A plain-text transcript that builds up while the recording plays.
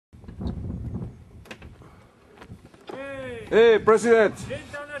Hey, President!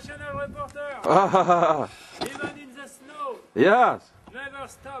 International reporter! Ah, Even in the snow! yes! Never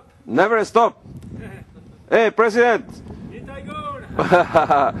stop! Never stop! Hey, President! It I go!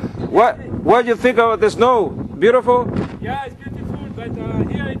 What do you think about the snow? Beautiful? Yeah, it's beautiful, but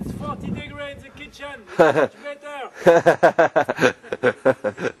here it's 40 degrees in the kitchen. It's much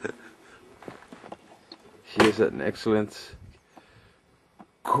better! He is an excellent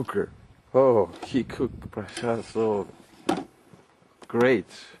cooker. Oh, he cooked prasad so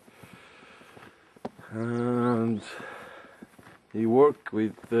great. And he worked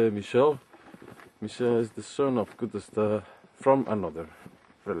with Michel. Michel is the son of Kutastha from another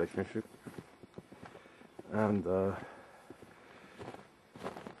relationship. And the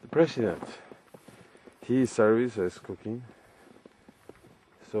president, he services cooking,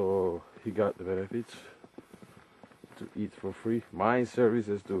 so he got the benefits to eat for free. My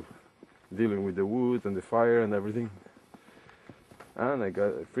services to dealing with the wood and the fire and everything, and I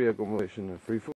got free accommodation and free food.